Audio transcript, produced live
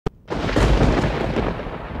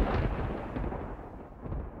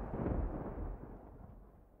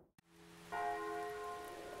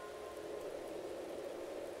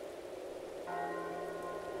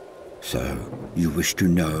So, you wish to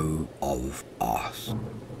know of us.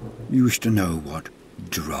 You wish to know what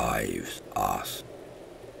drives us.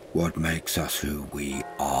 What makes us who we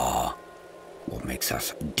are. What makes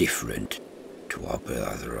us different to our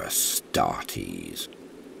brother Astartes.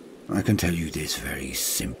 I can tell you this very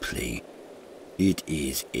simply. It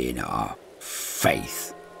is in our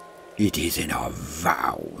faith. It is in our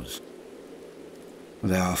vows.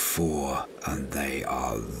 There are four, and they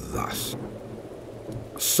are thus.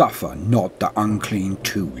 Suffer not the unclean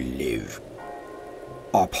to live.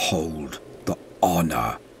 Uphold the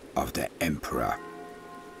honor of the emperor.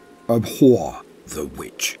 Abhor the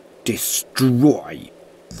witch. Destroy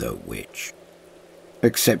the witch.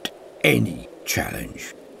 Accept any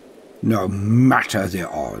challenge, no matter the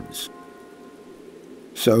odds.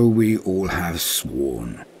 So we all have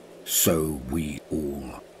sworn, so we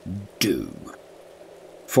all do.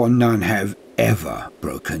 For none have ever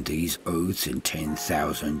broken these oaths in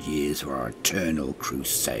 10,000 years of our eternal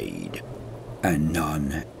crusade, and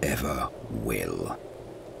none ever will.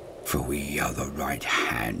 For we are the right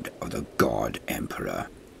hand of the God Emperor.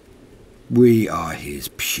 We are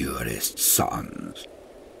his purest sons.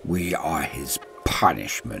 We are his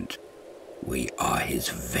punishment. We are his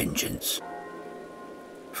vengeance.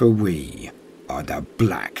 For we are the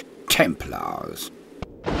Black Templars.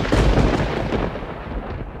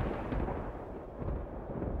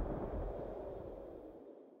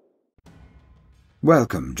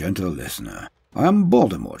 Welcome, gentle listener. I am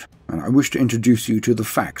Baldermort, and I wish to introduce you to the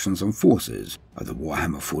factions and forces of the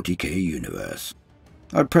Warhammer 40k universe.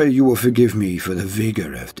 I pray you will forgive me for the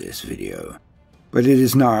vigor of this video, but it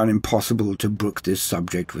is nigh impossible to brook this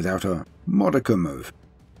subject without a modicum of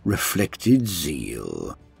reflected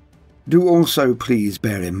zeal. Do also please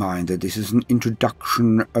bear in mind that this is an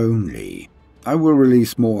introduction only. I will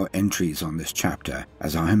release more entries on this chapter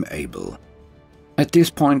as I am able. At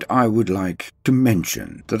this point I would like to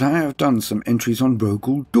mention that I have done some entries on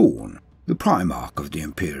Rogel Dawn, the Primarch of the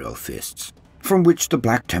Imperial Fists, from which the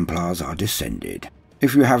Black Templars are descended.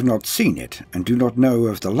 If you have not seen it and do not know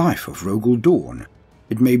of the life of Rogel Dawn,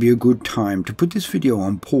 it may be a good time to put this video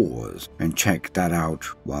on pause and check that out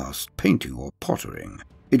whilst painting or pottering.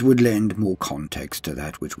 It would lend more context to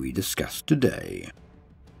that which we discussed today.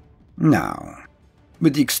 Now,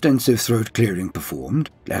 with the extensive throat clearing performed,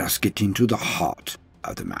 let us get into the heart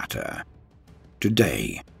of the matter.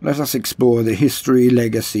 Today, let us explore the history,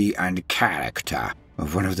 legacy, and character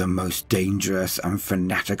of one of the most dangerous and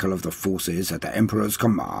fanatical of the forces at the Emperor's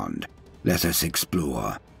command. Let us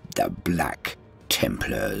explore the Black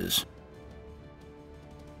Templars.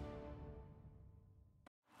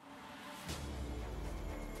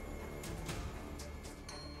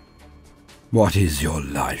 What is your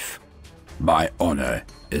life? My honor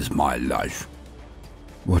is my life.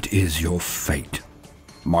 What is your fate?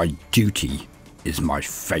 My duty is my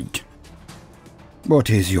fate. What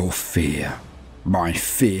is your fear? My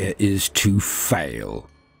fear is to fail.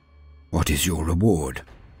 What is your reward?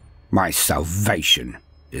 My salvation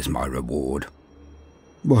is my reward.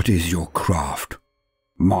 What is your craft?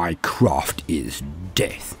 My craft is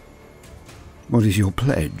death. What is your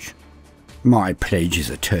pledge? My pledge is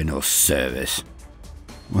eternal service.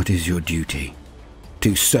 What is your duty?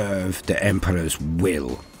 To serve the Emperor's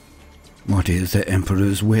will. What is the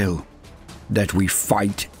Emperor's will? That we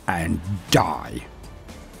fight and die.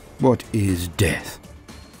 What is death?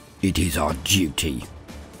 It is our duty.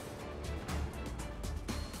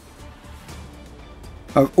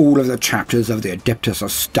 Of all of the chapters of the Adeptus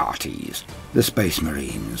Astartes, the Space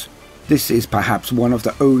Marines, this is perhaps one of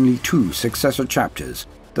the only two successor chapters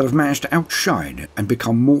that have managed to outshine and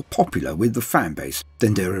become more popular with the fanbase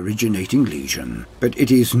than their originating legion, but it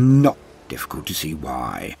is not difficult to see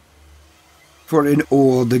why. For in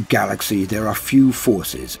all the galaxy there are few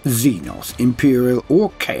forces, Xenos, Imperial or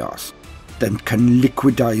Chaos, that can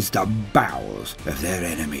liquidize the bowels of their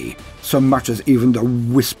enemy, so much as even the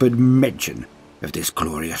whispered mention of this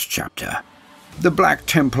glorious chapter. The Black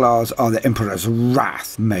Templars are the Emperor's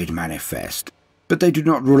wrath made manifest, but they do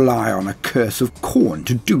not rely on a curse of Khorne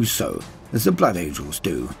to do so, as the Blood Angels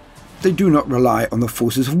do. They do not rely on the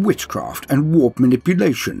forces of witchcraft and warp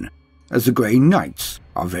manipulation, as the Grey Knights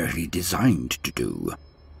are verily designed to do.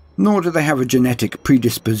 Nor do they have a genetic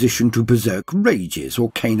predisposition to berserk rages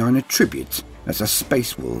or canine attributes, as the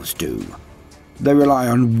Space Wolves do. They rely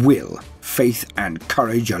on will, faith, and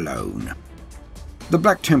courage alone. The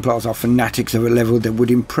Black Templars are fanatics of a level that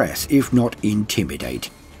would impress, if not intimidate,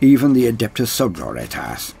 even the Adeptus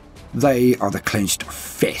Sororitas. They are the clenched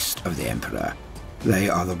fist of the Emperor. They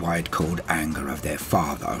are the wide cold anger of their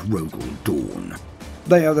father, Rogel Dawn.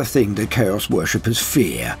 They are the thing that Chaos worshippers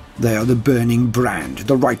fear. They are the burning brand,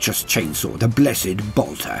 the righteous chainsaw, the blessed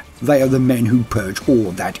bolter. They are the men who purge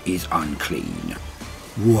all that is unclean.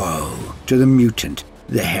 Woe to the mutant,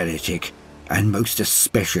 the heretic, and most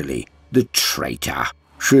especially the traitor,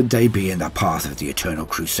 should they be in the path of the eternal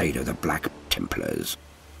crusade of the Black Templars.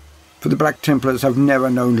 For the Black Templars have never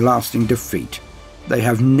known lasting defeat. They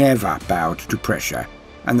have never bowed to pressure,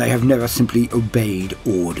 and they have never simply obeyed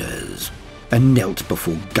orders, and knelt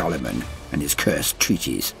before Gulliman and his cursed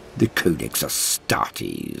treatise, the Codex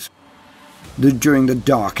Astartes. During the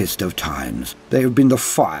darkest of times, they have been the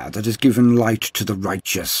fire that has given light to the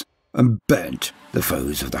righteous, and burnt the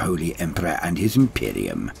foes of the Holy Emperor and his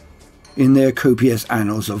Imperium. In their copious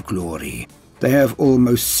annals of glory, they have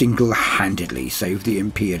almost single-handedly saved the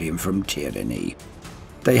Imperium from tyranny.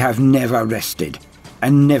 They have never rested,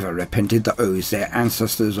 and never repented the oaths their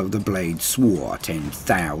ancestors of the Blade swore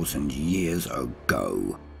 10,000 years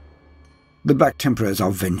ago. The Black Templars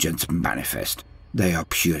are vengeance manifest. They are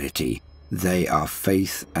purity, they are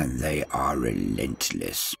faith, and they are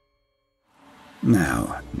relentless.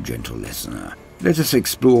 Now, gentle listener, let us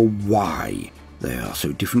explore why they are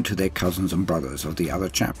so different to their cousins and brothers of the other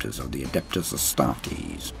chapters of the Adeptus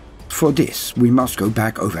Astartes. For this, we must go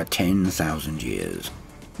back over 10,000 years.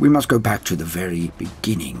 We must go back to the very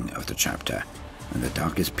beginning of the chapter, and the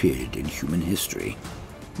darkest period in human history.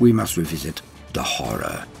 We must revisit the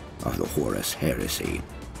horror of the Horus Heresy.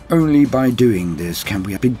 Only by doing this can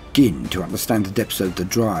we begin to understand the depths of the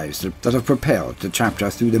drives that have propelled the chapter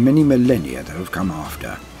through the many millennia that have come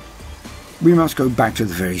after. We must go back to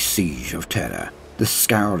the very siege of terror, the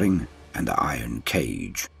scouring and the iron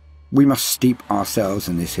cage. We must steep ourselves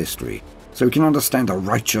in this history so we can understand the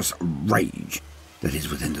righteous rage that is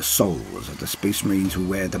within the souls of the Space Marines who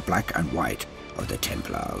wear the black and white of the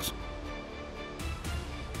Templars.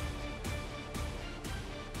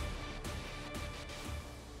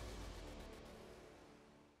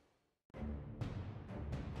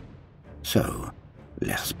 So,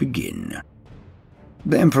 let's begin.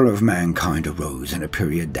 The Emperor of Mankind arose in a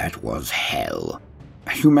period that was hell.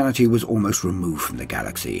 Humanity was almost removed from the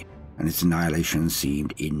galaxy, and its annihilation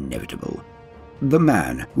seemed inevitable. The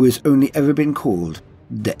man who has only ever been called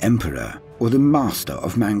the Emperor or the Master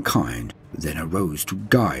of Mankind then arose to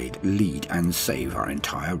guide, lead, and save our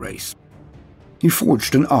entire race. He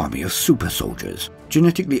forged an army of super soldiers,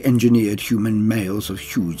 genetically engineered human males of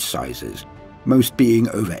huge sizes, most being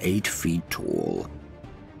over 8 feet tall.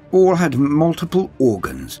 All had multiple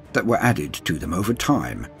organs that were added to them over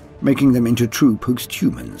time, making them into true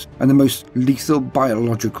post-humans and the most lethal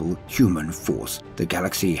biological human force the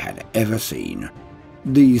galaxy had ever seen.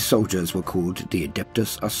 These soldiers were called the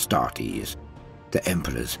Adeptus Astartes, the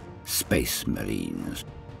Emperor's Space Marines.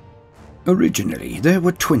 Originally, there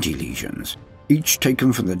were 20 legions, each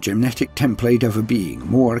taken from the genetic template of a being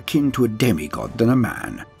more akin to a demigod than a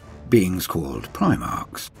man, beings called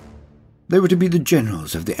Primarchs. They were to be the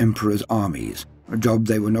generals of the Emperor's armies, a job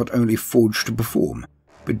they were not only forged to perform,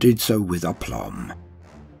 but did so with aplomb.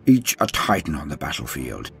 Each a titan on the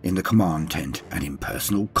battlefield, in the command tent, and in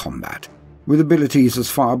personal combat, with abilities as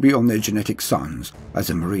far beyond their genetic sons as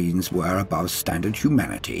the Marines were above standard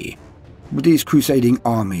humanity. With these crusading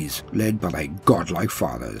armies, led by their godlike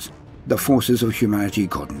fathers, the forces of humanity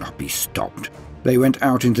could not be stopped. They went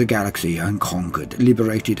out into the galaxy and conquered,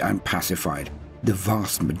 liberated, and pacified the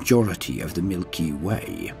vast majority of the Milky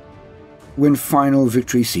Way. When final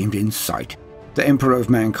victory seemed in sight, the Emperor of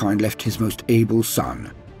Mankind left his most able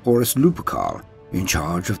son, Horus Lupercal, in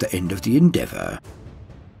charge of the end of the endeavor.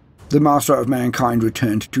 The Master of Mankind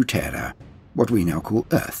returned to Terra, what we now call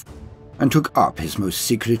Earth, and took up his most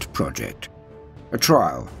secret project. A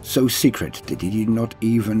trial so secret that he did not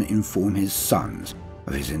even inform his sons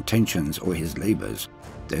of his intentions or his labors,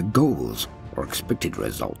 their goals or expected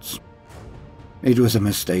results. It was a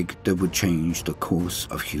mistake that would change the course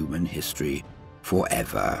of human history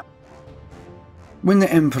forever. When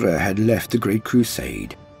the Emperor had left the Great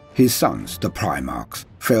Crusade, his sons, the Primarchs,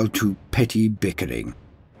 fell to petty bickering,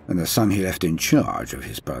 and the son he left in charge of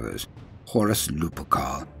his brothers, Horus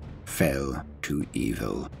Lupercal, fell to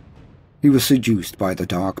evil. He was seduced by the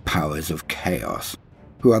dark powers of chaos,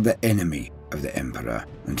 who are the enemy of the Emperor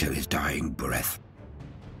until his dying breath.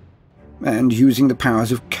 And using the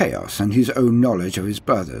powers of chaos and his own knowledge of his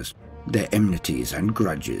brothers, their enmities and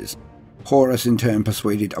grudges, Horus in turn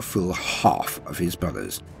persuaded a full half of his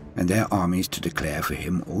brothers and their armies to declare for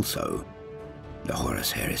him also. The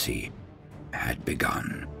Horus Heresy had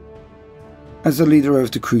begun. As the leader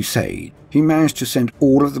of the crusade, he managed to send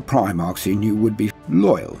all of the Primarchs he knew would be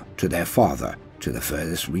loyal to their father to the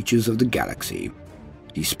furthest reaches of the galaxy.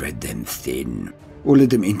 He spread them thin. or led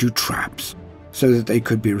them into traps so that they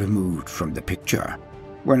could be removed from the picture.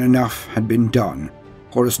 When enough had been done,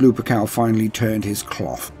 Horus Lupercal finally turned his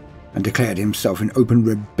cloth and declared himself in open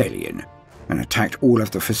rebellion and attacked all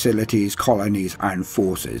of the facilities, colonies, and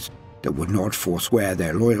forces that would not forswear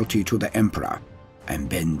their loyalty to the Emperor and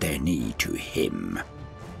bend their knee to him.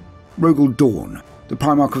 Rogel Dawn, the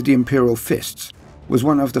Primarch of the Imperial Fists, was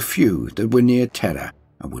one of the few that were near Terra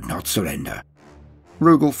and would not surrender.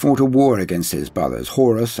 Rogel fought a war against his brothers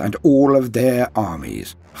Horus and all of their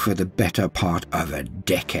armies for the better part of a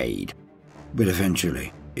decade, but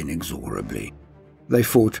eventually, inexorably, they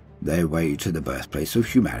fought their way to the birthplace of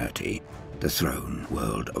humanity, the throne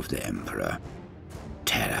world of the Emperor,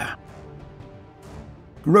 Terra.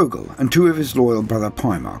 Rogel and two of his loyal brother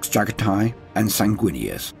Primarchs, Jagatai and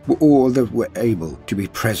Sanguinius, were all that were able to be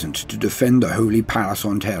present to defend the Holy Palace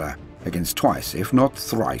on Terra against twice, if not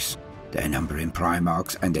thrice, their numbering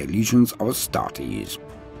Primarchs and their legions of Astartes.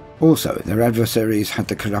 Also, their adversaries had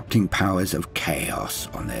the corrupting powers of chaos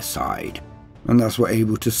on their side, and thus were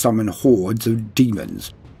able to summon hordes of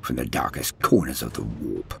demons from the darkest corners of the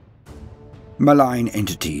warp. Malign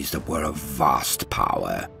entities that were of vast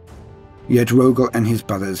power. Yet Rogel and his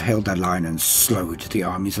brothers held their line and slowed the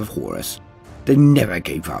armies of Horus. They never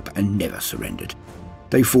gave up and never surrendered.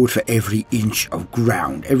 They fought for every inch of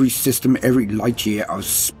ground, every system, every light year of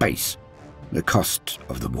space. The cost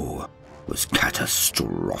of the war was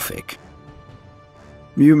catastrophic.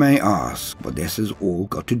 You may ask what this has all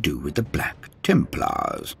got to do with the Black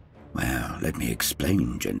Templars. Well, let me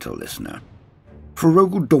explain, gentle listener. For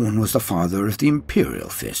Rogel Dawn was the father of the Imperial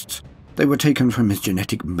Fists. They were taken from his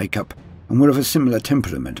genetic makeup and were of a similar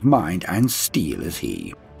temperament, mind, and steel as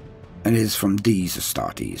he. And it is from these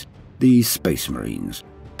Astartes, these Space Marines,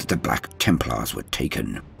 that the Black Templars were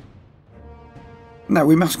taken. Now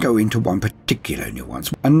we must go into one particular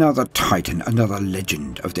nuance, another titan, another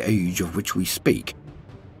legend of the age of which we speak.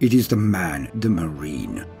 It is the man, the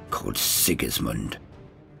Marine, called Sigismund.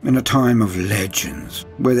 In a time of legends,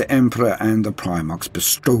 where the Emperor and the Primarchs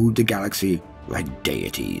bestrode the galaxy like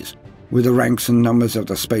deities, where the ranks and numbers of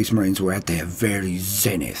the Space Marines were at their very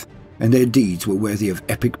zenith, and their deeds were worthy of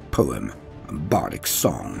epic poem and bardic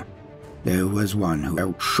song, there was one who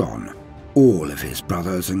outshone all of his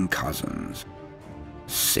brothers and cousins.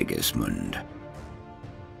 Sigismund.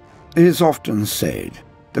 It is often said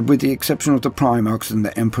that with the exception of the Primarchs and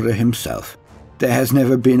the Emperor himself, there has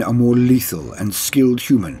never been a more lethal and skilled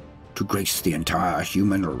human to grace the entire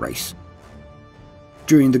human race.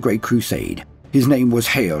 During the Great Crusade, his name was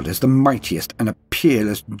hailed as the mightiest and a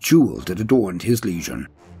peerless jewel that adorned his legion.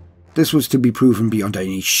 This was to be proven beyond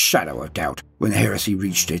any shadow of doubt when the heresy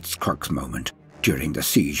reached its crux moment during the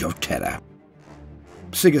Siege of Terra.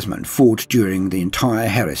 Sigismund fought during the entire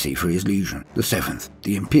heresy for his legion, the 7th,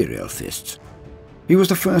 the Imperial Fists. He was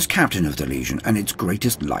the first captain of the legion and its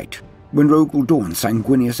greatest light. When Rogel Dawn,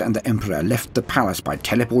 Sanguinius and the Emperor left the palace by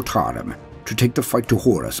teleportarum to take the fight to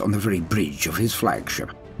Horus on the very bridge of his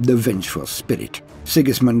flagship, the Vengeful Spirit,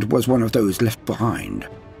 Sigismund was one of those left behind.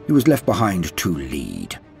 He was left behind to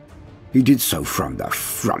lead. He did so from the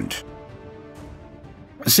front.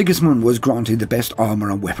 Sigismund was granted the best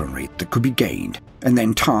armor and weaponry that could be gained, and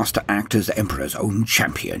then tasked to act as the Emperor's own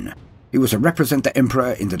champion. He was to represent the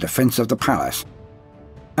Emperor in the defense of the palace.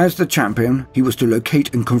 As the champion, he was to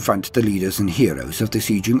locate and confront the leaders and heroes of the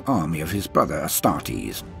sieging army of his brother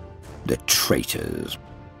Astartes, the traitors.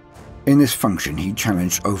 In this function, he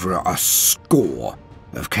challenged over a score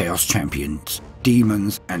of Chaos champions,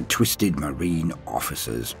 demons, and twisted marine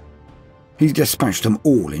officers. He dispatched them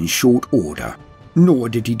all in short order, nor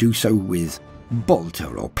did he do so with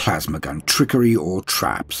bolter or plasma gun trickery or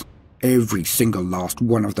traps. Every single last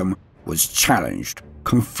one of them was challenged,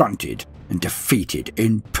 confronted, and defeated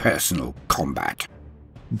in personal combat.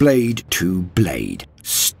 Blade to blade,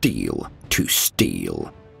 steel to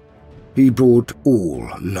steel. He brought all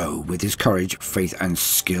low with his courage, faith, and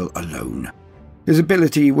skill alone. His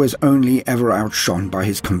ability was only ever outshone by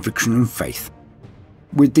his conviction and faith.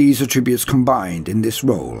 With these attributes combined in this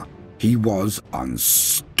role, he was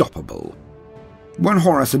unstoppable. When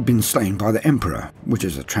Horus had been slain by the Emperor, which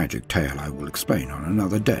is a tragic tale I will explain on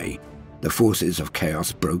another day, the forces of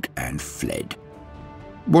chaos broke and fled.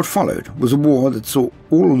 What followed was a war that saw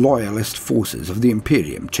all loyalist forces of the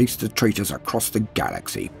Imperium chase the traitors across the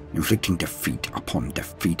galaxy, inflicting defeat upon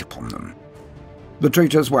them. The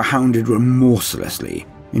traitors were hounded remorselessly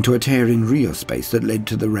into a tear in real space that led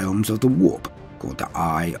to the realms of the warp, called the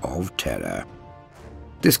Eye of Terror.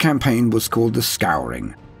 This campaign was called the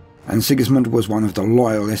Scouring, and Sigismund was one of the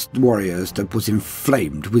loyalist warriors that was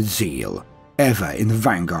inflamed with zeal, ever in the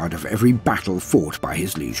vanguard of every battle fought by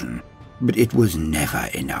his legion. But it was never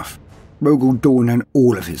enough. Rogel Dorn and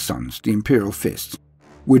all of his sons, the Imperial Fists,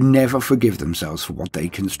 would never forgive themselves for what they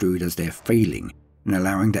construed as their failing in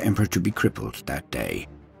allowing the Emperor to be crippled that day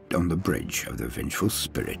on the bridge of the vengeful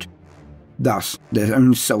spirit. Thus, their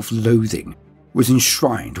own self-loathing was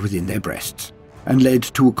enshrined within their breasts, and led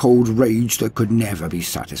to a cold rage that could never be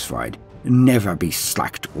satisfied, never be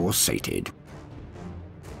slacked or sated.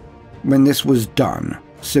 When this was done,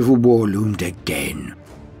 civil war loomed again,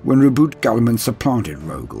 when Reboot Guilliman supplanted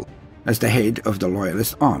Rogel as the head of the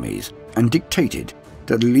Loyalist armies and dictated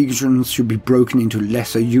that the legions should be broken into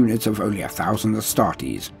lesser units of only 1,000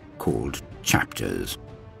 Astartes, called chapters.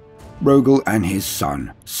 Rogel and his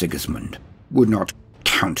son, Sigismund, would not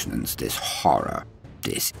countenance this horror,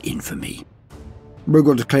 this infamy.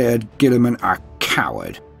 Rogel declared Guilliman a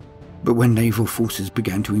coward, but when naval forces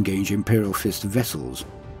began to engage Imperial Fist vessels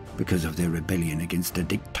because of their rebellion against the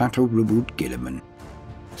dictator Reboot Guilliman,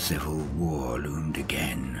 civil war loomed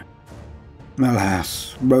again.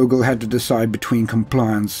 Alas, Rogel had to decide between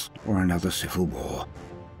compliance or another civil war,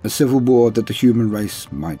 a civil war that the human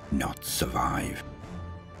race might not survive.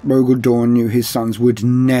 Rogel Dorn knew his sons would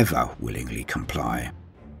never willingly comply,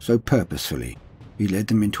 so purposefully he led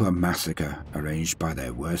them into a massacre arranged by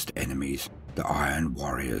their worst enemies, the Iron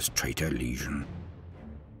Warriors' traitor legion.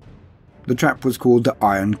 The trap was called the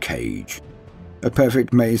Iron Cage, a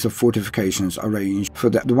perfect maze of fortifications arranged for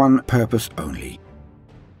the one purpose only: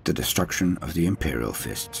 the destruction of the Imperial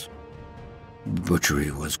Fists. The butchery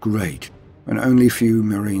was great, and only few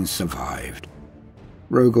Marines survived.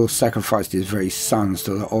 Rogel sacrificed his very sons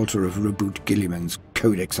to the altar of Reboot Guilliman's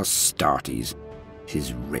Codex Astartes,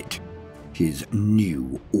 his writ, his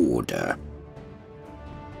new order.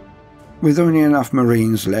 With only enough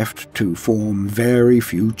Marines left to form very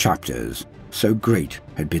few chapters, so great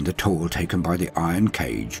had been the toll taken by the Iron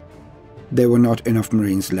Cage, there were not enough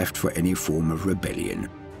Marines left for any form of rebellion.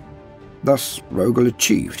 Thus Rogel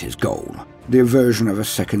achieved his goal, the aversion of a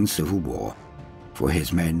second civil war, for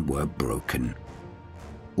his men were broken.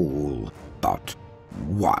 All but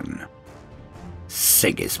one: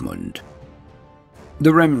 Sigismund.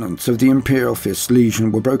 The remnants of the Imperial Fist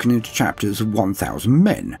Legion were broken into chapters of 1,000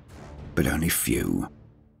 men, but only few.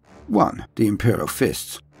 One, the Imperial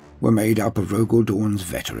Fists, were made up of Rogel Dorn's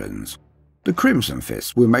veterans. The Crimson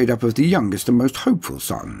Fists were made up of the youngest and most hopeful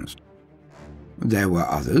sons. There were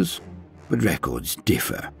others, but records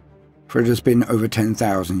differ, for it has been over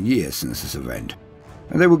 10,000 years since this event,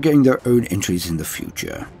 and they will gain their own entries in the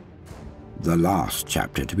future. The last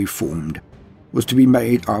chapter to be formed was to be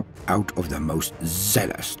made up out of the most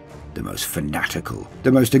zealous, the most fanatical,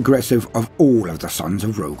 the most aggressive of all of the sons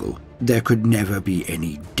of Rogel. There could never be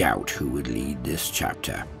any doubt who would lead this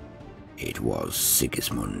chapter. It was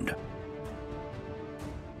Sigismund.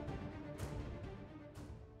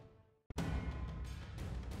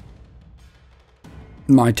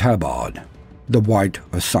 My tabard, the white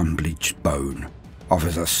of sun-bleached bone,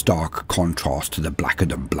 offers a stark contrast to the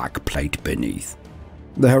blackened and black plate beneath.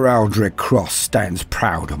 The heraldic cross stands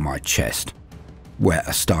proud on my chest, where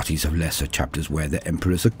Astartes of lesser chapters wear the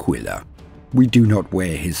Emperor's Aquila. We do not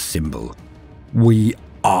wear his symbol. We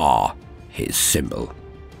are his symbol.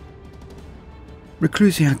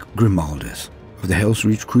 Reclusiac Grimaldus of the Hell's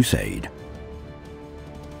Reach Crusade.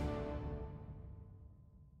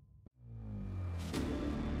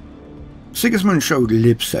 Sigismund showed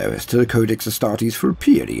lip service to the Codex Astartes for a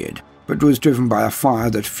period, but was driven by a fire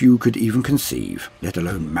that few could even conceive, let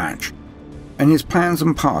alone match, and his plans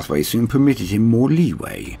and pathways soon permitted him more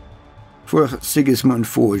leeway. For Sigismund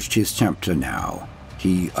forged his chapter now,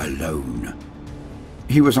 he alone.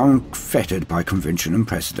 He was unfettered by convention and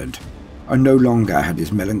precedent, and no longer had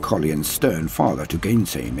his melancholy and stern father to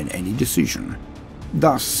gainsay him in any decision.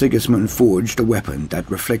 Thus Sigismund forged a weapon that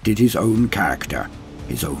reflected his own character,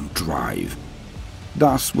 his own drive.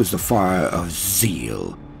 Thus was the fire of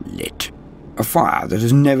zeal lit, a fire that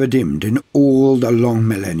has never dimmed in all the long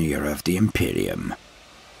millennia of the Imperium.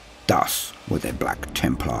 Thus were the Black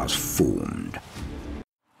Templars formed.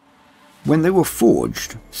 When they were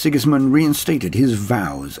forged, Sigismund reinstated his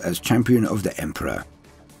vows as champion of the Emperor,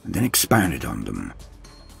 and then expanded on them.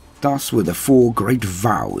 Thus were the 4 great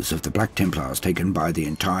vows of the Black Templars taken by the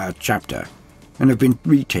entire chapter, and have been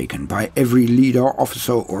retaken by every leader,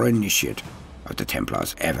 officer, or initiate of the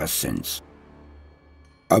Templars ever since.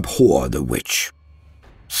 Abhor the witch.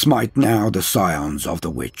 Smite now the scions of the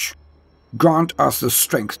witch. Grant us the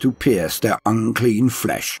strength to pierce their unclean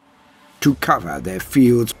flesh, to cover their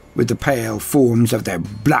fields with the pale forms of their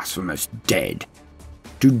blasphemous dead,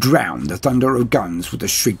 to drown the thunder of guns with the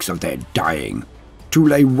shrieks of their dying, to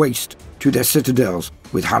lay waste to their citadels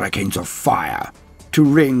with hurricanes of fire, to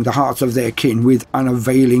wring the hearts of their kin with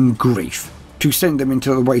unavailing grief, to send them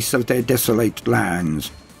into the wastes of their desolate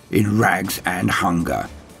lands, in rags and hunger,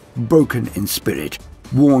 broken in spirit,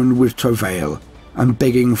 worn with travail, and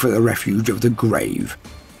begging for the refuge of the grave.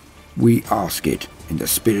 We ask it in the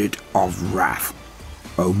spirit of wrath,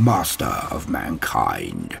 O Master of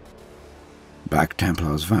mankind. Black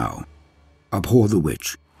Templars vow: abhor the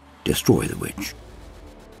witch, destroy the witch.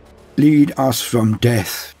 Lead us from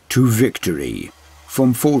death to victory,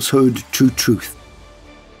 from falsehood to truth.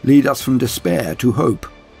 Lead us from despair to hope,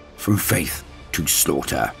 from faith to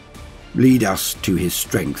slaughter. Lead us to his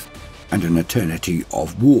strength and an eternity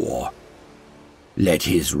of war. Let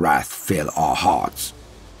his wrath fill our hearts,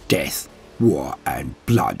 death, war, and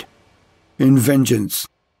blood. In vengeance,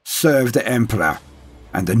 serve the Emperor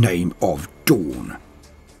and the name of Dawn.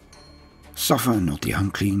 Suffer not the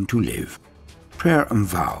unclean to live. Prayer and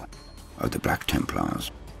vow of the Black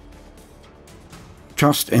Templars.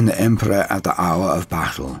 Trust in the Emperor at the hour of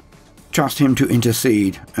battle. Trust him to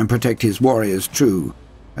intercede and protect his warriors true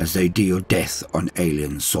as they deal death on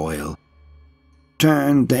alien soil.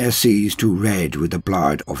 Turn their seas to red with the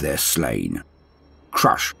blood of their slain.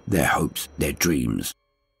 Crush their hopes, their dreams,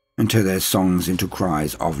 and turn their songs into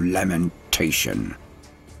cries of lamentation.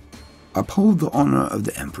 Uphold the honor of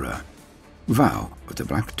the Emperor. Vow of the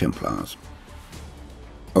Black Templars.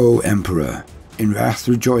 O Emperor, in wrath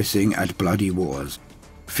rejoicing at bloody wars,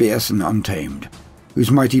 fierce and untamed,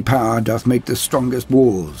 whose mighty power doth make the strongest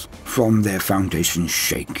walls from their foundations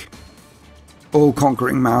shake.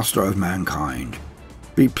 All-conquering master of mankind,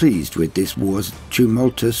 be pleased with this war's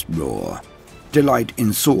tumultuous roar. Delight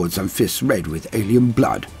in swords and fists red with alien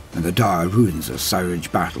blood and the dire ruins of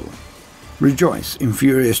savage battle. Rejoice in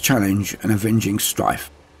furious challenge and avenging strife,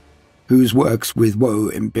 whose works with woe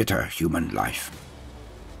embitter human life.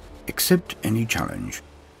 Accept any challenge,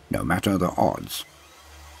 no matter the odds.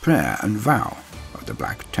 Prayer and vow of the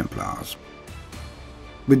Black Templars.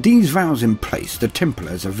 With these vows in place, the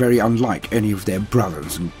Templars are very unlike any of their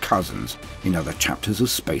brothers and cousins in other chapters of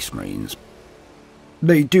Space Marines.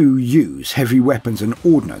 They do use heavy weapons and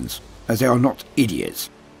ordnance, as they are not idiots,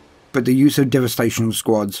 but the use of devastation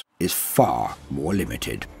squads is far more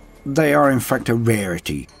limited. They are in fact a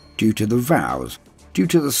rarity due to the vows, due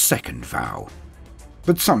to the second vow.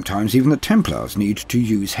 But sometimes even the Templars need to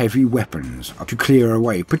use heavy weapons to clear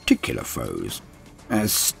away particular foes.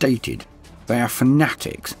 As stated, they are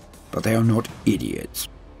fanatics, but they are not idiots.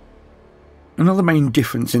 Another main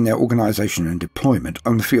difference in their organisation and deployment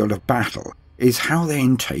on the field of battle is how they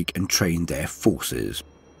intake and train their forces.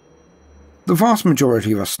 The vast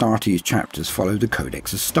majority of Astartes chapters follow the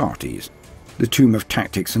Codex Astartes, the Tome of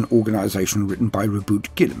Tactics and Organisation written by Reboot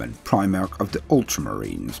Gilliman, Primarch of the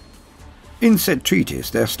Ultramarines. In said treatise,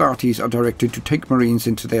 the Astartes are directed to take Marines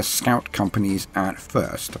into their scout companies at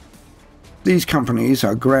first. These companies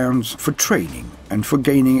are grounds for training and for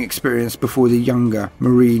gaining experience before the younger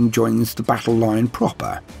Marine joins the battle line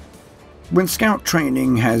proper. When scout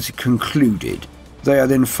training has concluded, they are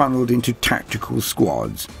then funneled into tactical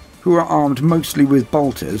squads, who are armed mostly with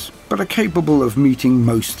bolters, but are capable of meeting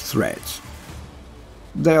most threats.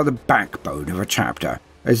 They are the backbone of a chapter,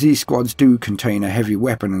 as these squads do contain a heavy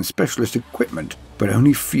weapon and specialist equipment, but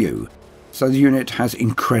only few, so the unit has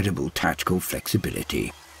incredible tactical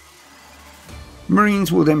flexibility.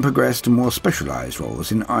 Marines will then progress to more specialised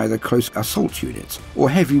roles in either close assault units or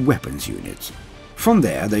heavy weapons units. From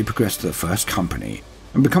there they progress to the first company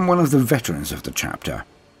and become one of the veterans of the chapter,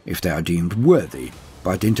 if they are deemed worthy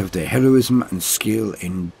by dint of their heroism and skill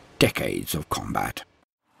in decades of combat.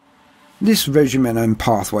 This regimen and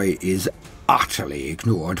pathway is utterly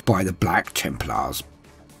ignored by the Black Templars.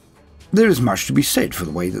 There is much to be said for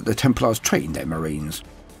the way that the Templars train their Marines,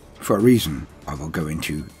 for a reason I will go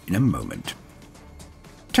into in a moment.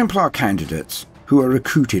 Templar candidates who are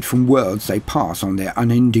recruited from worlds they pass on their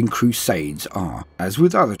unending crusades are, as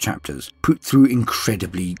with other chapters, put through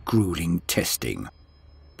incredibly grueling testing.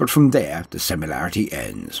 But from there the similarity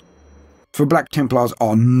ends. For Black Templars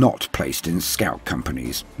are not placed in scout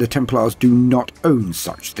companies. The Templars do not own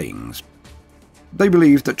such things. They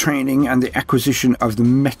believe that training and the acquisition of the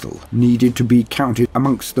metal needed to be counted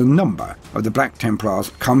amongst the number of the Black Templars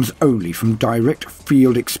comes only from direct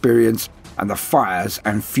field experience and the fires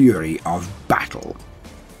and fury of battle.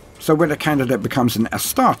 So when a candidate becomes an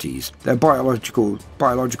Astartes, their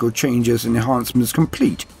biological changes and enhancements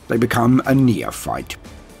complete, they become a neophyte.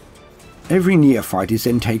 Every neophyte is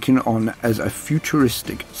then taken on as a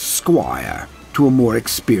futuristic squire to a more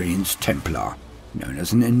experienced Templar, known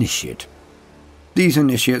as an initiate. These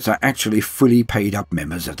initiates are actually fully paid up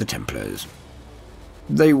members of the Templars.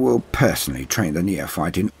 They will personally train the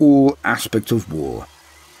neophyte in all aspects of war.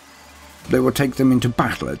 They will take them into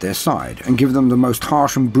battle at their side and give them the most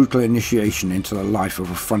harsh and brutal initiation into the life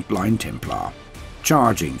of a frontline Templar,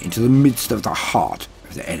 charging into the midst of the heart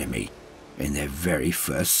of the enemy in their very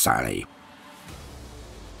first sally.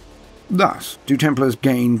 Thus do Templars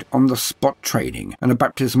gain on-the-spot training and a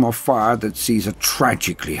baptism of fire that sees a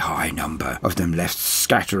tragically high number of them left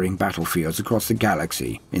scattering battlefields across the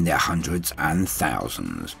galaxy in their hundreds and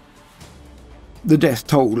thousands. The death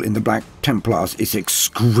toll in the Black Templars is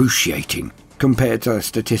excruciating compared to the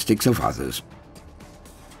statistics of others.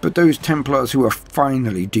 But those Templars who are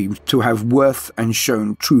finally deemed to have worth and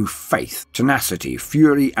shown true faith, tenacity,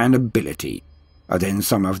 fury and ability are then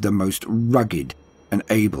some of the most rugged and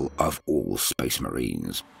able of all Space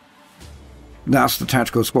Marines. Thus, the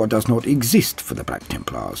tactical squad does not exist for the Black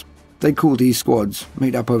Templars. They call these squads,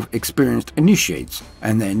 made up of experienced initiates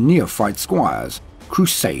and their neophyte squires,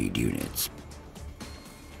 crusade units.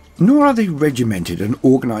 Nor are they regimented and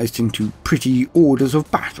organised into pretty orders of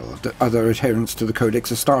battle that other adherents to the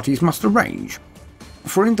Codex Astartes must arrange.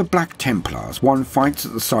 For in the Black Templars, one fights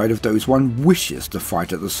at the side of those one wishes to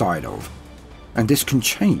fight at the side of, and this can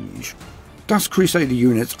change. Thus, Crusader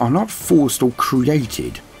units are not forced or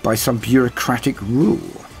created by some bureaucratic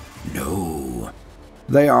rule. No.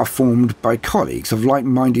 They are formed by colleagues of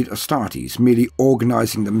like-minded Astartes merely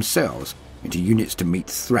organising themselves into units to meet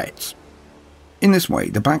threats. In this way,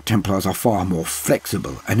 the Black Templars are far more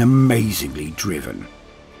flexible and amazingly driven.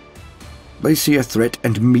 They see a threat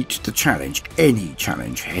and meet the challenge, any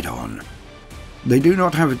challenge, head-on. They do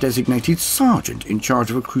not have a designated sergeant in charge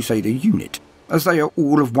of a Crusader unit, as they are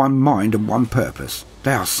all of one mind and one purpose.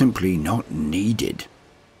 They are simply not needed.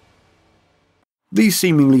 These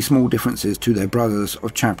seemingly small differences to their brothers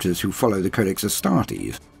of chapters who follow the Codex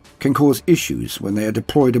Astartes can cause issues when they are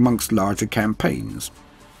deployed amongst larger campaigns.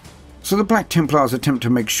 So the Black Templars attempt to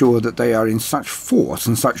make sure that they are in such force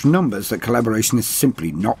and such numbers that collaboration is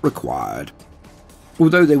simply not required.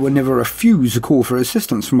 Although they will never refuse a call for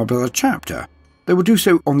assistance from a brother chapter, they will do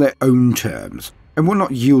so on their own terms, and will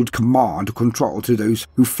not yield command or control to those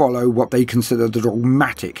who follow what they consider the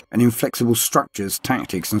dogmatic and inflexible structures,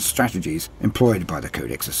 tactics and strategies employed by the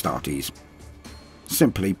Codex Astartes.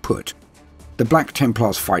 Simply put, the Black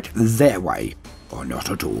Templars fight their way, or not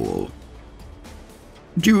at all.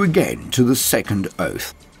 Due again to the second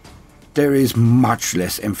oath, there is much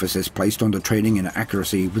less emphasis placed on the training and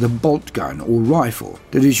accuracy with a bolt gun or rifle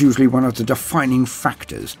that is usually one of the defining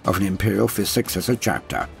factors of an Imperial Fist successor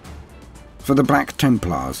chapter. For the Black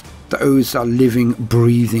Templars, the oaths are living,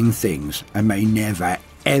 breathing things and may never,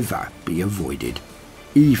 ever be avoided,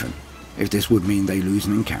 even if this would mean they lose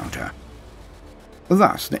an encounter.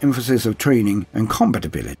 Thus, the emphasis of training and combat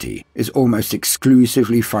ability is almost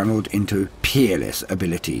exclusively funneled into peerless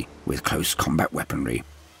ability with close combat weaponry.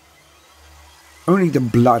 Only the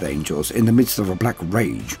Blood Angels in the midst of a Black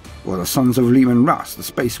Rage, or the Sons of Leman Russ, the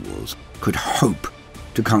Space Wolves, could hope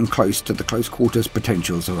to come close to the close quarters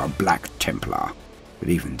potentials of a Black Templar, but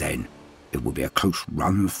even then, it would be a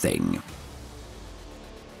close-run thing.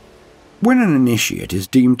 When an initiate is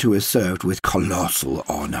deemed to have served with colossal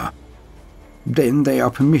honour, then they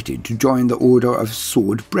are permitted to join the Order of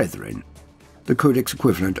Sword Brethren, the Codex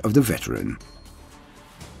equivalent of the Veteran.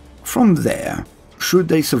 From there, should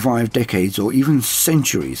they survive decades or even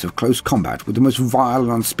centuries of close combat with the most vile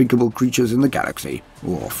and unspeakable creatures in the galaxy,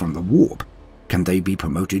 or from the warp, can they be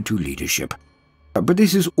promoted to leadership. But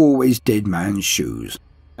this is always dead man's shoes,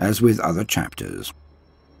 as with other chapters.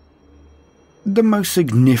 The most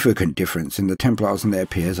significant difference in the Templars and their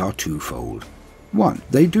peers are twofold. One,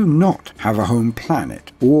 they do not have a home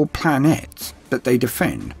planet or planets that they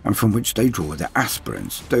defend and from which they draw their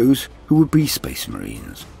aspirants, those who would be Space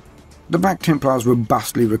Marines. The Black Templars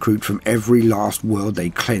robustly recruit from every last world they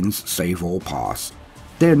cleanse, save or pass.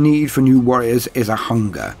 Their need for new warriors is a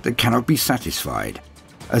hunger that cannot be satisfied,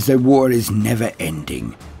 as their war is never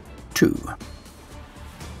ending. 2.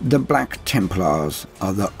 The Black Templars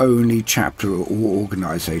are the only chapter or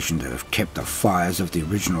organisation that have kept the fires of the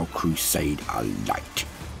original crusade alight.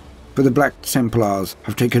 For the Black Templars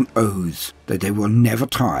have taken oaths that they will never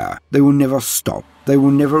tire, they will never stop, they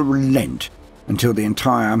will never relent until the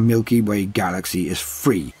entire Milky Way galaxy is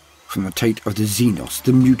free from the taint of the Xenos,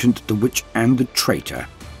 the mutant, the witch and the traitor.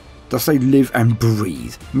 Thus they live and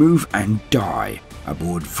breathe, move and die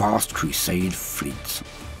aboard vast crusade fleets.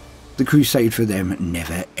 The crusade for them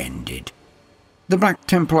never ended. The Black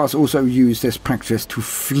Templars also use this practice to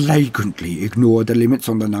flagrantly ignore the limits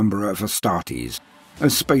on the number of Astartes,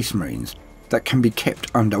 of Space Marines, that can be kept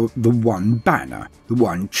under the one banner, the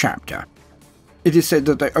one chapter. It is said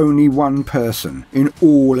that the only one person in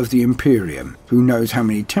all of the Imperium who knows how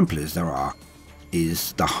many Templars there are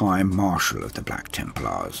is the High Marshal of the Black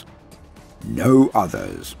Templars. No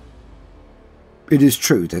others. It is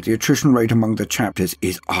true that the attrition rate among the chapters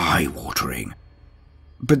is eye-watering,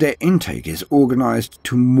 but their intake is organised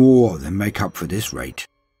to more than make up for this rate.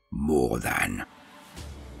 More than.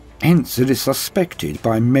 Hence it is suspected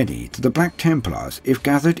by many that the Black Templars, if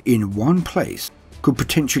gathered in one place, could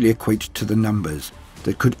potentially equate to the numbers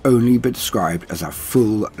that could only be described as a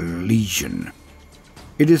full legion.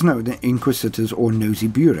 It is known that inquisitors or nosy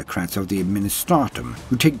bureaucrats of the administratum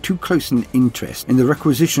who take too close an interest in the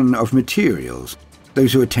requisition of materials,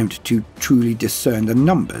 those who attempt to truly discern the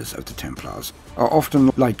numbers of the Templars, are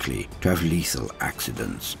often likely to have lethal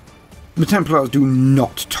accidents. The Templars do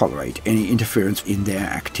not tolerate any interference in their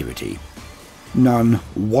activity. None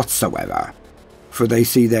whatsoever, for they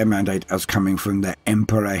see their mandate as coming from the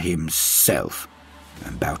Emperor himself,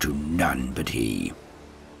 and bow to none but he.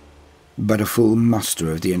 But a full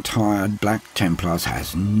muster of the entire Black Templars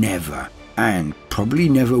has never, and probably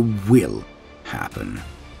never will, happen.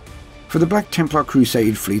 For the Black Templar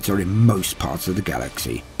Crusade fleets are in most parts of the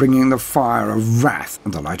galaxy, bringing the fire of wrath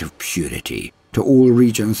and the light of purity to all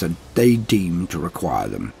regions that they deem to require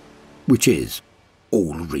them, which is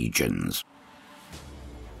all regions.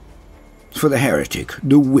 For the heretic,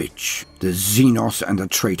 the witch, the Xenos and the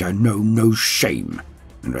traitor know no shame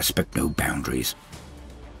and respect no boundaries.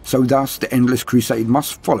 So thus the endless crusade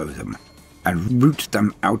must follow them and root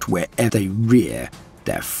them out wherever they rear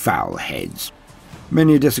their foul heads.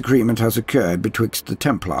 Many a disagreement has occurred betwixt the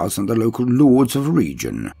Templars and the local lords of a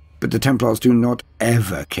region, but the Templars do not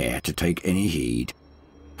ever care to take any heed.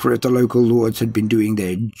 For if the local lords had been doing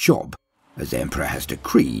their job, as the Emperor has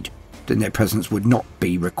decreed, then their presence would not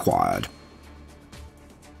be required.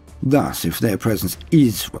 Thus, if their presence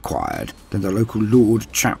is required, then the local lord,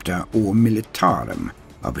 chapter, or militarum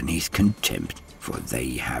are beneath contempt, for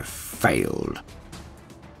they have failed.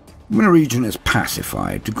 When a region is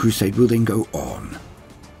pacified, the crusade will then go on,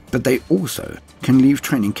 but they also can leave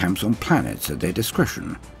training camps on planets at their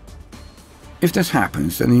discretion. If this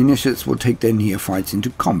happens, then the initiates will take their neophytes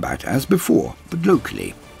into combat as before, but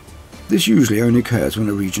locally. This usually only occurs when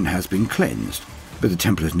a region has been cleansed, but the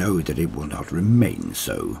Templars know that it will not remain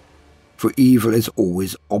so, for evil is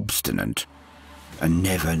always obstinate, and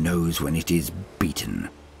never knows when it is beaten.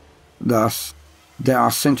 Thus, there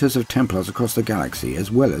are centres of Templars across the galaxy,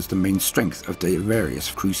 as well as the main strength of the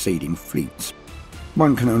various crusading fleets.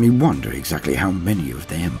 One can only wonder exactly how many of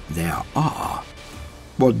them there are.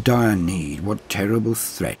 What dire need, what terrible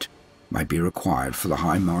threat might be required for the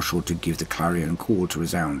High Marshal to give the clarion call to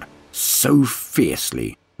resound so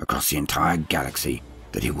fiercely across the entire galaxy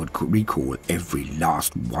that it would recall every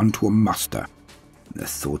last one to a muster. The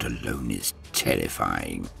thought alone is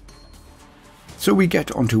terrifying. So we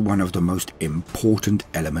get onto one of the most important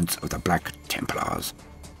elements of the Black Templars: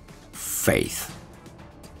 faith.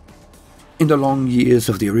 In the long years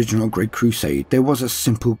of the original Great Crusade, there was a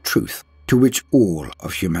simple truth to which all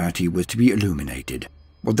of humanity was to be illuminated.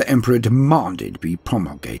 What the Emperor demanded be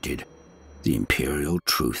promulgated: the Imperial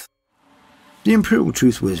Truth. The Imperial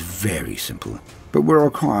Truth was very simple, but will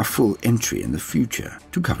require full entry in the future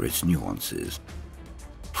to cover its nuances.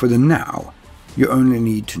 For the now, you only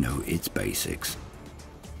need to know its basics.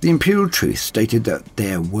 The Imperial Truth stated that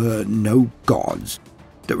there were no gods,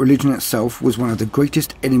 that religion itself was one of the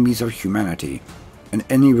greatest enemies of humanity, and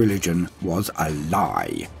any religion was a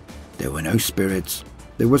lie. There were no spirits,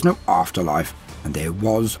 there was no afterlife, and there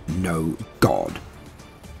was no God.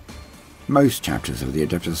 Most chapters of the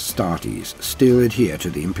Adeptus Astartes still adhere to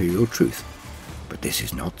the Imperial Truth, but this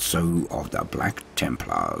is not so of the Black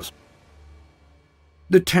Templars.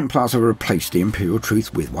 The Templars have replaced the Imperial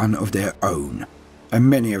Truth with one of their own, and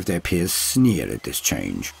many of their peers sneer at this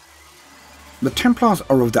change. The Templars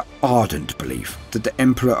are of the ardent belief that the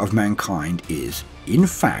Emperor of mankind is, in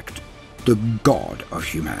fact, the God of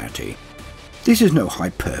humanity. This is no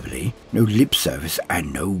hyperbole, no lip service,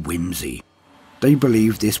 and no whimsy. They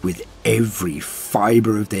believe this with every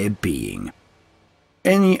fibre of their being.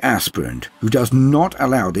 Any aspirant who does not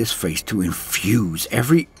allow this faith to infuse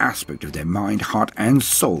every aspect of their mind, heart, and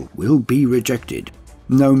soul will be rejected,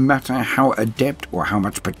 no matter how adept or how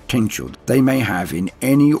much potential they may have in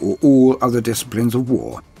any or all other disciplines of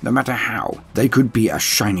war, no matter how they could be a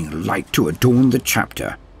shining light to adorn the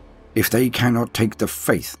chapter. If they cannot take the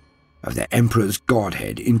faith of their Emperor's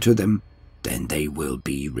Godhead into them, then they will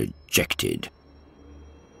be rejected.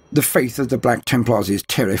 The faith of the Black Templars is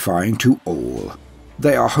terrifying to all.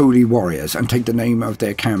 They are holy warriors and take the name of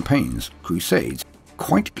their campaigns, crusades,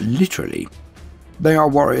 quite literally. They are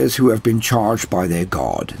warriors who have been charged by their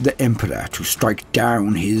god, the Emperor, to strike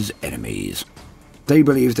down his enemies. They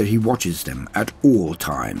believe that he watches them at all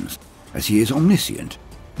times, as he is omniscient.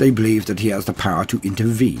 They believe that he has the power to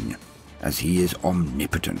intervene, as he is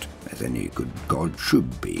omnipotent, as any good god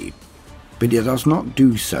should be. But he does not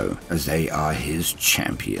do so, as they are his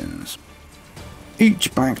champions.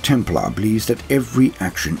 Each Black Templar believes that every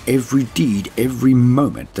action, every deed, every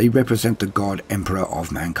moment they represent the God Emperor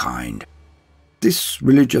of mankind. This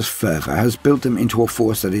religious fervour has built them into a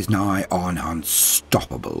force that is nigh on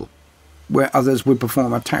unstoppable. Where others would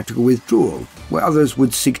perform a tactical withdrawal, where others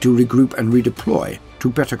would seek to regroup and redeploy to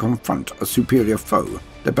better confront a superior foe,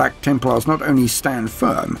 the Black Templars not only stand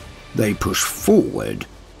firm, they push forward.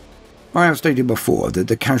 I have stated before that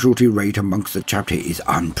the casualty rate amongst the chapter is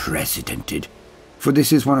unprecedented, for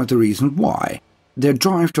this is one of the reasons why. Their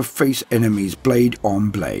drive to face enemies blade on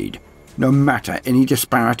blade, no matter any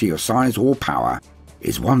disparity of size or power,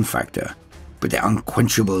 is one factor, but their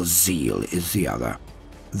unquenchable zeal is the other.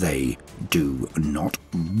 They do not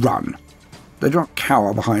run. They do not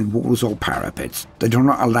cower behind walls or parapets. They do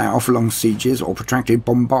not allow for long sieges or protracted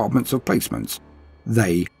bombardments of placements.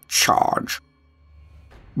 They charge.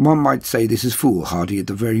 One might say this is foolhardy at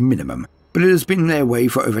the very minimum, but it has been their way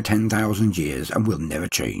for over 10,000 years and will never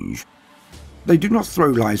change. They do not throw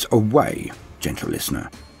lives away, gentle listener,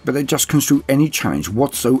 but they just construe any challenge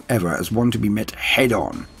whatsoever as one to be met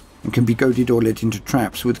head-on, and can be goaded or led into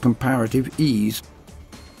traps with comparative ease.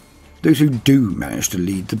 Those who do manage to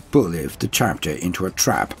lead the bully of the chapter into a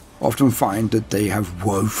trap often find that they have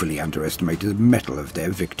woefully underestimated the mettle of their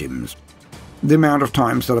victims. The amount of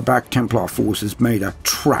times that a Black Templar force has made a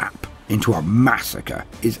trap into a massacre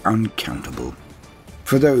is uncountable.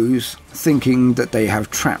 For those thinking that they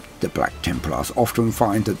have trapped the Black Templars often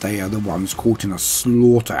find that they are the ones caught in a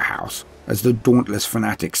slaughterhouse as the dauntless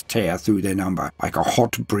fanatics tear through their number like a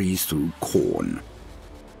hot breeze through corn.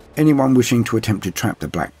 Anyone wishing to attempt to trap the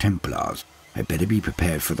Black Templars had better be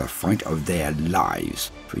prepared for the fight of their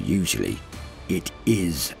lives, for usually it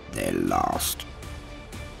is their last.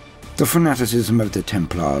 The fanaticism of the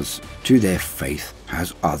Templars to their faith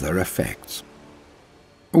has other effects.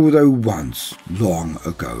 Although once, long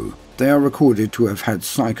ago, they are recorded to have had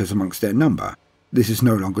psykers amongst their number, this is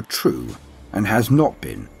no longer true, and has not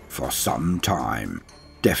been for some time.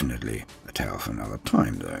 Definitely a tale for another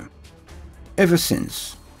time, though. Ever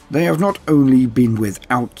since, they have not only been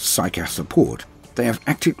without psyker support, they have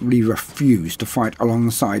actively refused to fight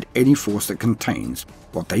alongside any force that contains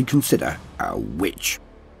what they consider a witch.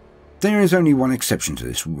 There is only one exception to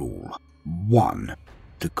this rule. One,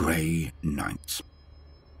 the Grey Knights.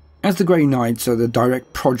 As the Grey Knights are the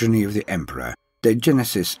direct progeny of the Emperor, their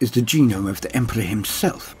genesis is the genome of the Emperor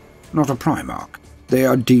himself, not a Primarch. They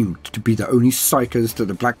are deemed to be the only psykers that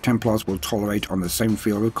the Black Templars will tolerate on the same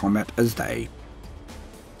field of combat as they.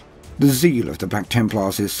 The zeal of the Black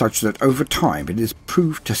Templars is such that over time it is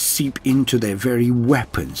proved to seep into their very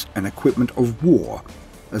weapons and equipment of war,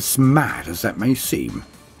 as mad as that may seem.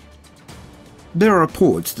 There are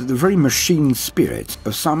reports that the very machine spirits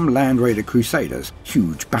of some Land Raider Crusaders,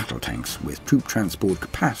 huge battle tanks with troop transport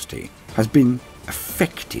capacity, has been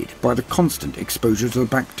affected by the constant exposure to the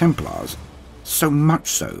Black Templars, so much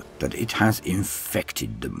so that it has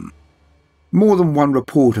infected them. More than one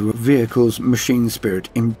report of a vehicle's machine spirit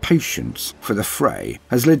impatience for the fray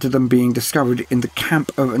has led to them being discovered in the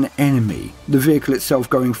camp of an enemy, the vehicle itself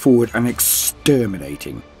going forward and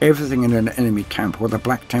exterminating everything in an enemy camp where the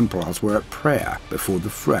Black Templars were at prayer before the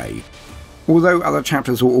fray. Although other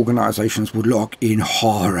chapters or organisations would look in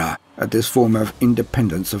horror at this form of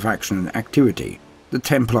independence of action and activity, the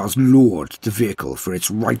Templars laud the vehicle for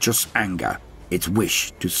its righteous anger, its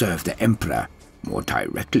wish to serve the Emperor more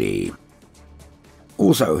directly.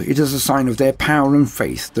 Also, it is a sign of their power and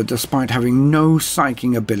faith that despite having no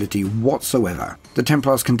psychic ability whatsoever, the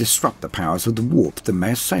Templars can disrupt the powers of the warp that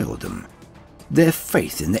may assail them. Their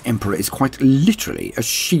faith in the Emperor is quite literally a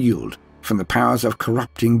shield from the powers of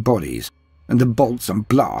corrupting bodies and the bolts and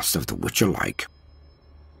blasts of the witch alike.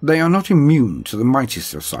 They are not immune to the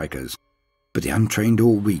mightiest of psykers, but the untrained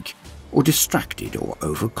or weak, or distracted or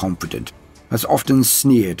overconfident, has often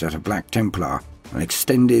sneered at a Black Templar and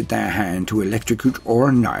extended their hand to electrocute or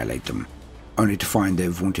annihilate them, only to find their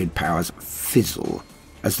vaunted powers fizzle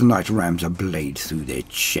as the knight rams a blade through their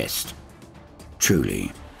chest.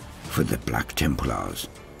 Truly, for the Black Templars,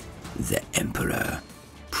 the Emperor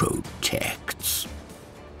protects.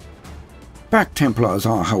 Black Templars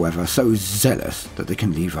are, however, so zealous that they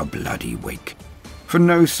can leave a bloody wake. For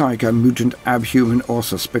no psyker, mutant, abhuman or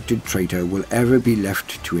suspected traitor will ever be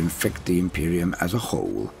left to infect the Imperium as a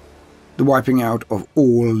whole. The wiping out of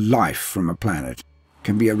all life from a planet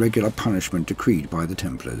can be a regular punishment decreed by the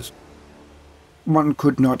Templars. One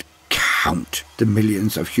could not count the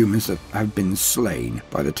millions of humans that have been slain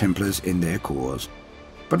by the Templars in their cause,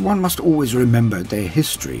 but one must always remember their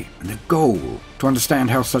history and their goal to understand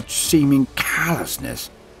how such seeming callousness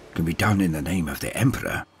can be done in the name of the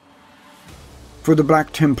Emperor. For the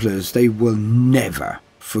Black Templars, they will never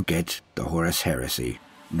forget the Horus Heresy,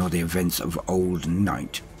 nor the events of Old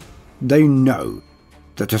Night. They know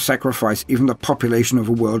that to sacrifice even the population of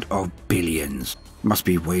a world of billions must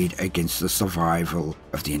be weighed against the survival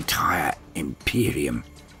of the entire Imperium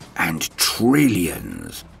and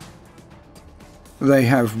trillions. They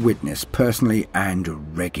have witnessed personally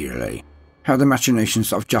and regularly how the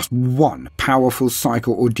machinations of just one powerful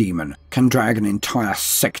psycho or demon can drag an entire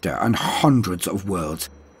sector and hundreds of worlds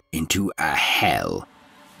into a hell.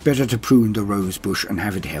 Better to prune the rose bush and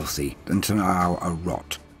have it healthy than to allow a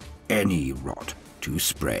rot, any rot, to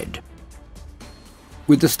spread.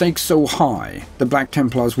 With the stakes so high, the Black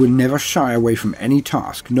Templars will never shy away from any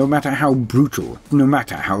task, no matter how brutal, no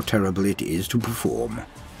matter how terrible it is to perform.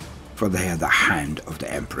 For they are the hand of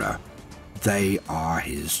the Emperor. They are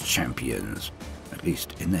his champions, at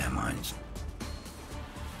least in their minds.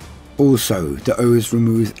 Also, the Oaths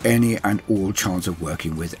removes any and all chance of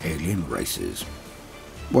working with alien races,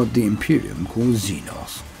 what the Imperium calls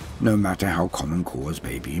Xenos, no matter how common cause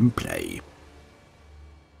may be in play.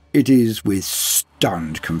 It is with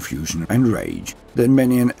stunned confusion and rage that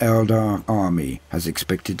many an Eldar army has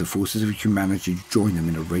expected the forces of humanity to join them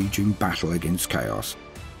in a raging battle against chaos,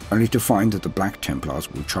 only to find that the Black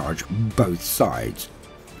Templars will charge both sides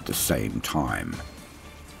at the same time.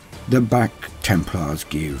 The Black Templars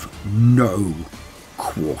give no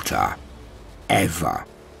quarter, ever,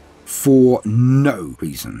 for no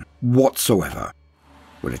reason whatsoever,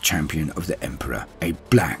 would a champion of the Emperor, a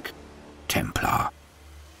Black Templar,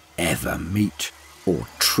 ever meet or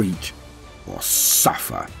treat or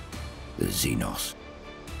suffer the Xenos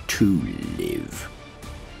to live.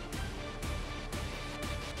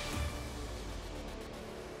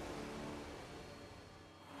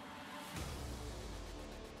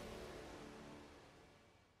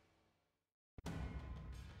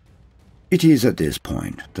 It is at this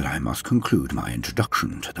point that I must conclude my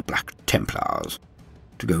introduction to the Black Templars.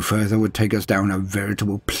 To go further would take us down a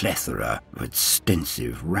veritable plethora of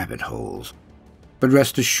extensive rabbit holes. But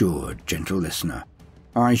rest assured, gentle listener,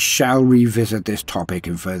 I shall revisit this topic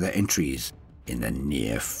in further entries in the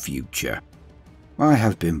near future. I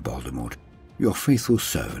have been Baldermort, your faithful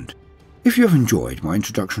servant. If you have enjoyed my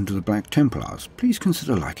introduction to the Black Templars, please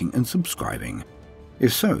consider liking and subscribing.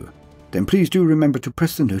 If so, then please do remember to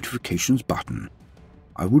press the notifications button.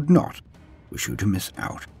 I would not wish you to miss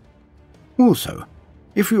out. Also,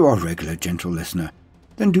 if you are a regular gentle listener,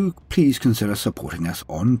 then do please consider supporting us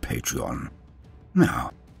on Patreon.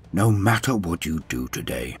 Now, no matter what you do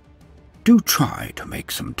today, do try to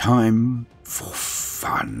make some time for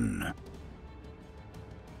fun.